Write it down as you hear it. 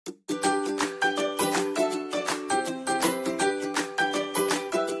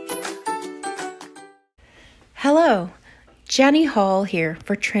Hello, Jenny Hall here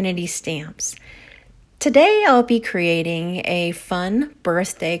for Trinity Stamps. Today I'll be creating a fun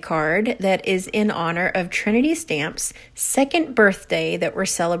birthday card that is in honor of Trinity Stamps' second birthday that we're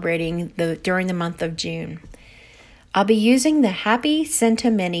celebrating during the month of June. I'll be using the Happy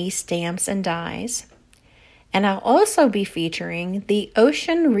Sentimenti stamps and dies, and I'll also be featuring the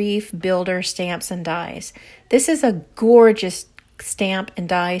Ocean Reef Builder stamps and dies. This is a gorgeous stamp and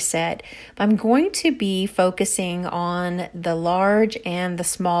die set. I'm going to be focusing on the large and the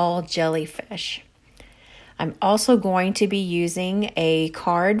small jellyfish. I'm also going to be using a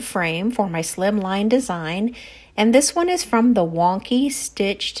card frame for my slimline design, and this one is from the Wonky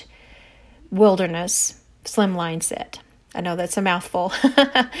Stitched Wilderness slimline set. I know that's a mouthful,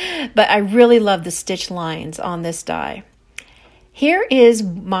 but I really love the stitch lines on this die. Here is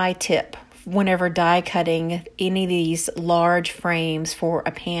my tip whenever die cutting any of these large frames for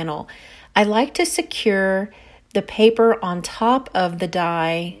a panel. I like to secure the paper on top of the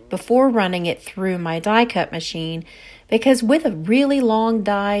die before running it through my die cut machine, because with a really long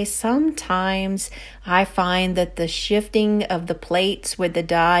die, sometimes I find that the shifting of the plates with the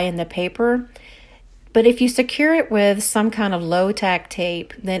die and the paper, but if you secure it with some kind of low tack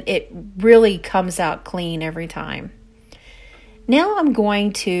tape, then it really comes out clean every time. Now I'm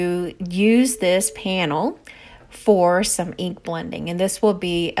going to use this panel for some ink blending, and this will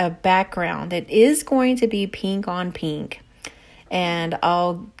be a background. It is going to be pink on pink, and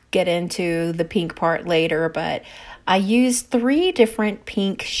I'll get into the pink part later, but I used 3 different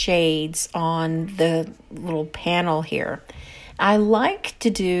pink shades on the little panel here. I like to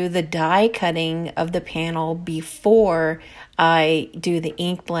do the die cutting of the panel before I do the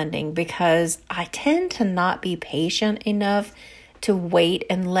ink blending, because I tend to not be patient enough to wait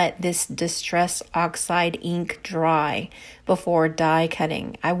and let this Distress Oxide ink dry before die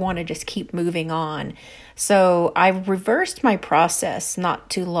cutting. I want to just keep moving on. So I reversed my process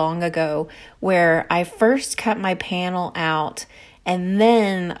not too long ago, where I first cut my panel out and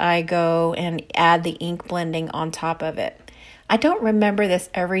then I go and add the ink blending on top of it. I don't remember this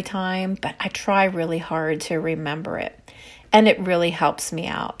every time, but I try really hard to remember it, and it really helps me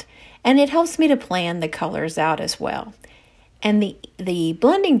out. And it helps me to plan the colors out as well. And the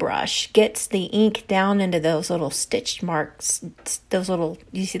blending brush gets the ink down into those little stitched marks,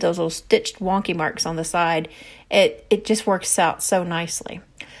 you see those little stitched wonky marks on the side. It just works out so nicely.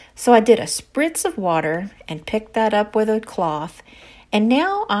 So I did a spritz of water and picked that up with a cloth. And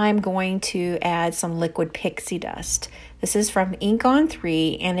now I'm going to add some liquid pixie dust. This is from Ink on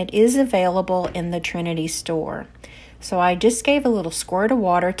 3, and it is available in the Trinity store. So I just gave a little squirt of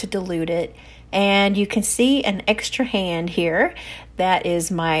water to dilute it. And you can see an extra hand here. That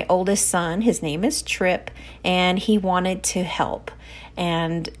is my oldest son. His name is Trip, and he wanted to help.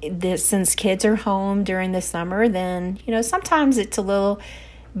 And since kids are home during the summer, then, sometimes it's a little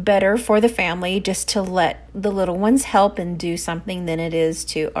better for the family just to let the little ones help and do something than it is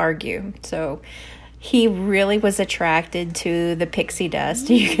to argue. So he really was attracted to the pixie dust.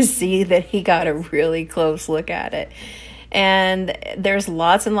 You can see that he got a really close look at it. And there's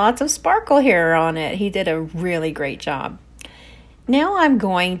lots and lots of sparkle here on it. He did a really great job. Now I'm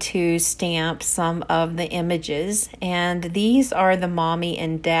going to stamp some of the images, and these are the mommy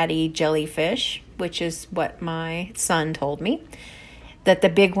and daddy jellyfish, which is what my son told me, that the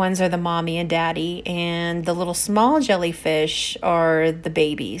big ones are the mommy and daddy, and the little small jellyfish are the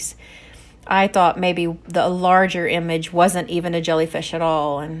babies. I thought maybe the larger image wasn't even a jellyfish at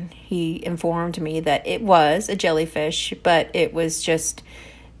all, and he informed me that it was a jellyfish, but it was just,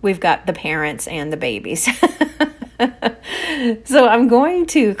 we've got the parents and the babies. So I'm going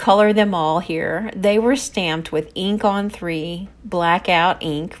to color them all here. They were stamped with Ink on 3 blackout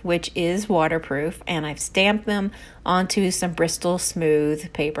ink, which is waterproof, and I've stamped them onto some Bristol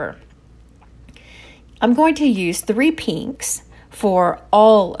Smooth paper. I'm going to use 3 pinks for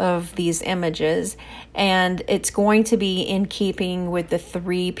all of these images, and it's going to be in keeping with the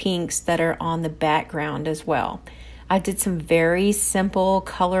 3 pinks that are on the background as well. I did some very simple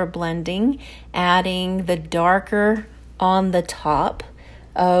color blending, adding the darker on the top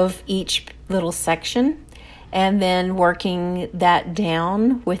of each little section, and then working that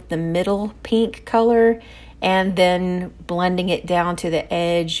down with the middle pink color, and then blending it down to the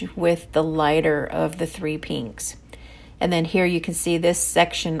edge with the lighter of the 3 pinks. And then here you can see this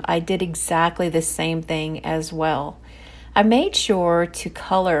section, I did exactly the same thing as well. I made sure to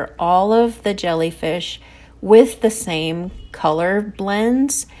color all of the jellyfish with the same color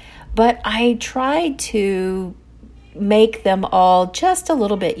blends, but I tried to make them all just a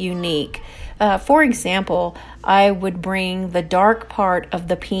little bit unique. For example, I would bring the dark part of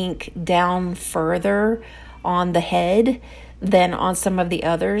the pink down further on the head than on some of the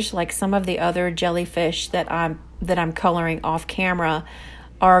others. Like some of the other jellyfish that I'm coloring off camera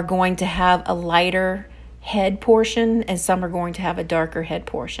are going to have a lighter head portion, and some are going to have a darker head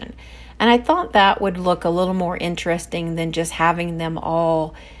portion. And I thought that would look a little more interesting than just having them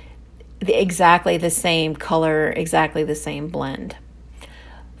all exactly the same color, exactly the same blend.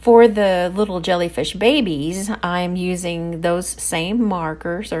 For the little jellyfish babies, I'm using those same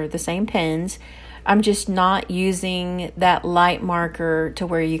markers or the same pens. I'm just not using that light marker to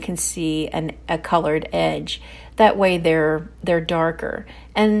where you can see a colored edge. That way they're darker.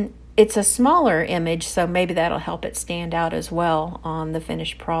 And it's a smaller image, so maybe that'll help it stand out as well on the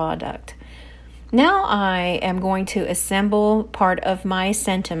finished product. Now I am going to assemble part of my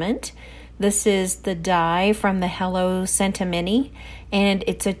sentiment. This is the die from the Hello Sentimini, and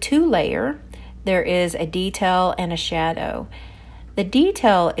it's a 2-layer. There is a detail and a shadow. The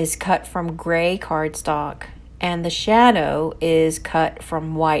detail is cut from gray cardstock, and the shadow is cut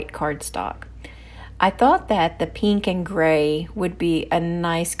from white cardstock. I thought that the pink and gray would be a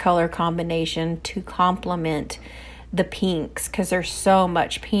nice color combination to complement the pinks, because there's so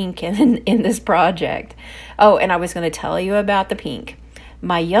much pink in this project. Oh, and I was going to tell you about the pink.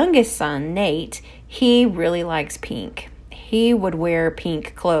 My youngest son, Nate, he really likes pink. He would wear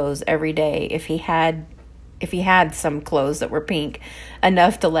pink clothes every day if he had some clothes that were pink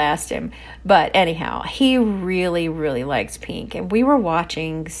enough to last him. But anyhow, he really, really likes pink. And we were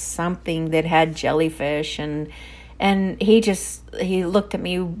watching something that had jellyfish, and he looked at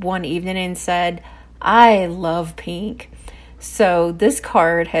me one evening and said, "I love pink." So this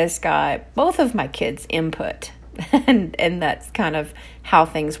card has got both of my kids' input. and that's kind of how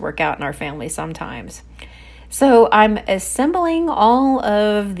things work out in our family sometimes. So I'm assembling all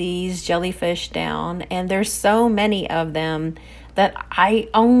of these jellyfish down, and there's so many of them that I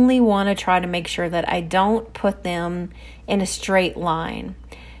only want to try to make sure that I don't put them in a straight line.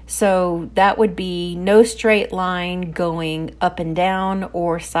 So that would be no straight line going up and down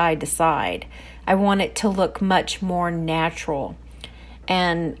or side to side. I want it to look much more natural.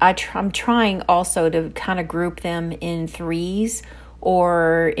 And I'm trying also to kind of group them in threes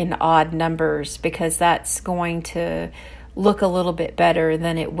or in odd numbers, because that's going to look a little bit better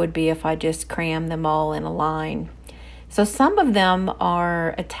than it would be if I just cram them all in a line. So some of them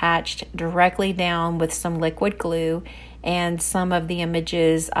are attached directly down with some liquid glue, and some of the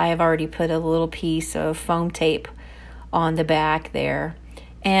images I have already put a little piece of foam tape on the back there.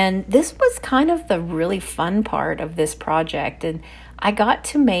 And this was kind of the really fun part of this project, and I got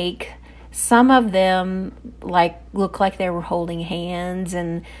to make some of them look like they were holding hands,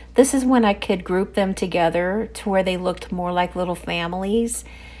 and this is when I could group them together to where they looked more like little families.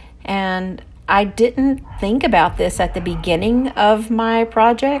 And I didn't think about this at the beginning of my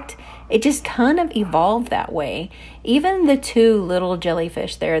project. It just kind of evolved that way. Even the 2 little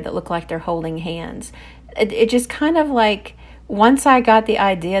jellyfish there that look like they're holding hands, it just kind of like, once I got the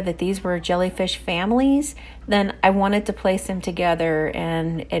idea that these were jellyfish families, then I wanted to place them together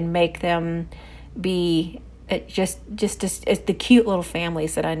and make them be just as the cute little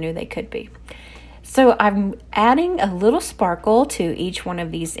families that I knew they could be. So I'm adding a little sparkle to each one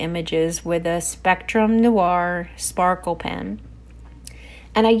of these images with a Spectrum Noir sparkle pen.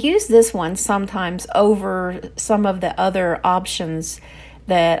 And I use this one sometimes over some of the other options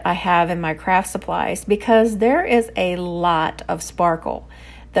that I have in my craft supplies, because there is a lot of sparkle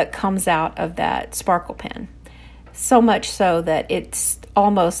that comes out of that sparkle pen. So much so that it's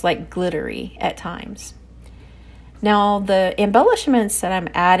almost like glittery at times. Now, the embellishments that I'm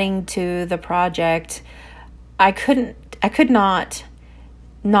adding to the project, I could not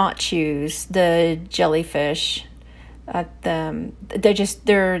choose the jellyfish.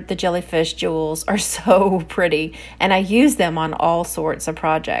 The jellyfish jewels are so pretty, and I use them on all sorts of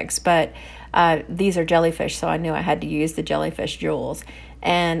projects, but these are jellyfish, so I knew I had to use the jellyfish jewels.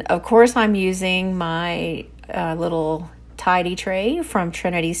 And of course I'm using my little tidy tray from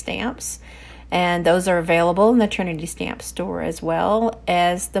Trinity Stamps, and those are available in the Trinity Stamps store, as well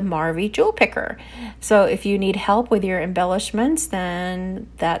as the Marvy Jewel Picker. So if you need help with your embellishments, then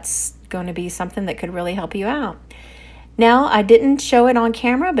that's going to be something that could really help you out. Now, I didn't show it on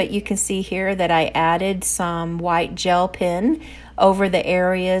camera, but you can see here that I added some white gel pen over the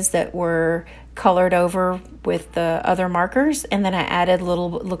areas that were colored over with the other markers, and then I added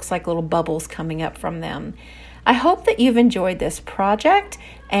looks like little bubbles coming up from them. I hope that you've enjoyed this project,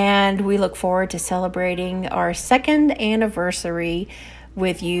 and we look forward to celebrating our 2nd anniversary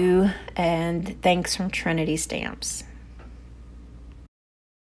with you, and thanks from Trinity Stamps.